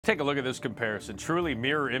Take a look at this comparison. Truly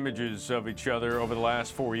mirror images of each other over the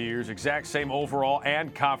last 4 years. Exact same overall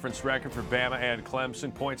and conference record for Bama and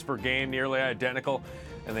Clemson. Points per game nearly identical,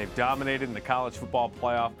 and they've dominated in the college football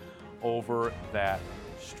playoff over that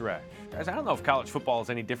stretch. Guys, I don't know if college football is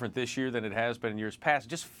any different this year than it has been in years past. It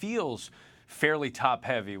just feels fairly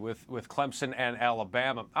top-heavy with Clemson and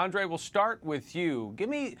Alabama. Andre, we'll start with you. Give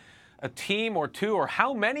me a team or two, or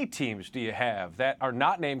how many teams do you have that are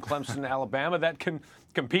not named Clemson and Alabama that can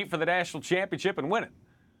compete for the national championship and win it?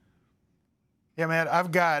 Yeah, man,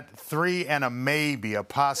 I've got three and a maybe, a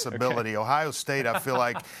possibility. Okay. Ohio State, I feel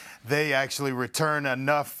like they actually return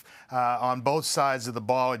enough on both sides of the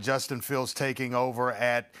ball. And Justin Fields taking over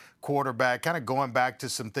at quarterback, kind of going back to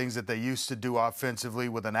some things that they used to do offensively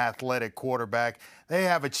with an athletic quarterback. They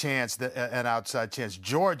have a chance, an outside chance.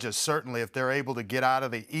 Georgia, certainly, if they're able to get out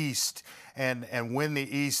of the East and win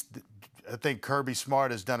the East, I think Kirby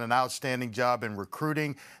Smart has done an outstanding job in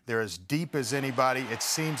recruiting. They're as deep as anybody. It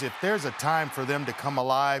seems if there's a time for them to come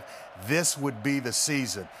alive, this would be the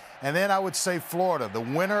season. And then I would say Florida, the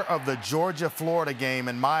winner of the Georgia-Florida game,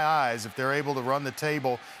 in my eyes, if they're able to run the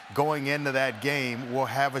table going into that game, will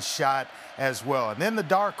have a shot as well. And then the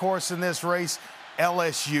dark horse in this race,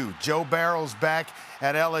 LSU. Joe Barrow's back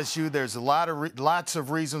at LSU. There's lots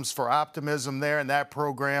of reasons for optimism there in that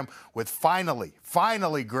program, with finally,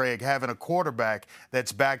 Greg, having a quarterback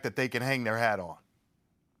that's back that they can hang their hat on.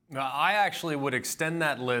 I actually would extend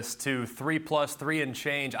that list to 3+, 3 and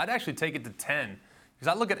change. I'd actually take it to 10.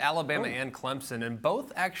 Because I look at Alabama and Clemson, and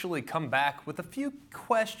both actually come back with a few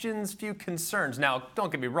questions, few concerns. Now,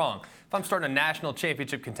 don't get me wrong. If I'm starting a national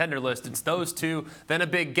championship contender list, it's those two, then a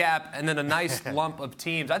big gap, and then a nice lump of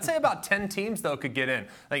teams. I'd say about 10 teams, though, could get in.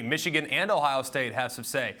 I think Michigan and Ohio State have some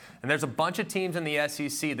say. And there's a bunch of teams in the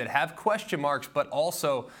SEC that have question marks, but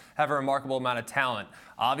also have a remarkable amount of talent.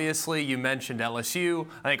 Obviously, you mentioned LSU.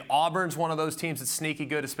 I think Auburn's one of those teams that's sneaky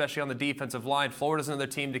good, especially on the defensive line. Florida's another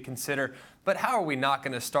team to consider. But how are we not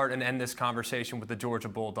going to start and end this conversation with the Georgia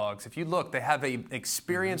Bulldogs? If you look, they have an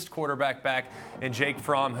experienced quarterback back in Jake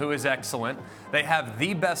Fromm, who is excellent. They have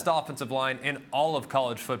the best offensive line in all of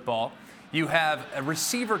college football. You have a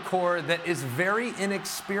receiver core that is very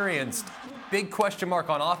inexperienced. Big question mark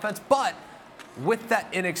on offense, but with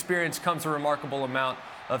that inexperience comes a remarkable amount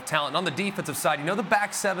of talent. And on the defensive side, you know the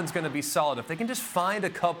back seven's going to be solid. If they can just find a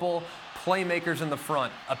couple playmakers in the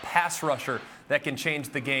front, a pass rusher that can change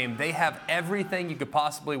the game, they have everything you could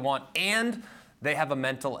possibly want, and they have a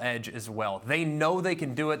mental edge as well. They know they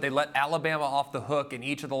can do it. They let Alabama off the hook in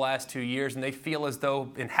each of the last 2 years, and they feel as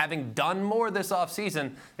though, in having done more this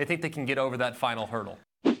offseason, they think they can get over that final hurdle.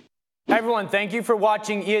 Hi, everyone. Thank you for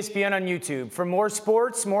watching ESPN on YouTube. For more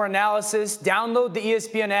sports, more analysis, download the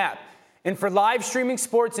ESPN app. And for live streaming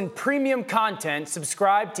sports and premium content,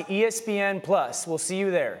 subscribe to ESPN+. We'll see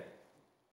you there.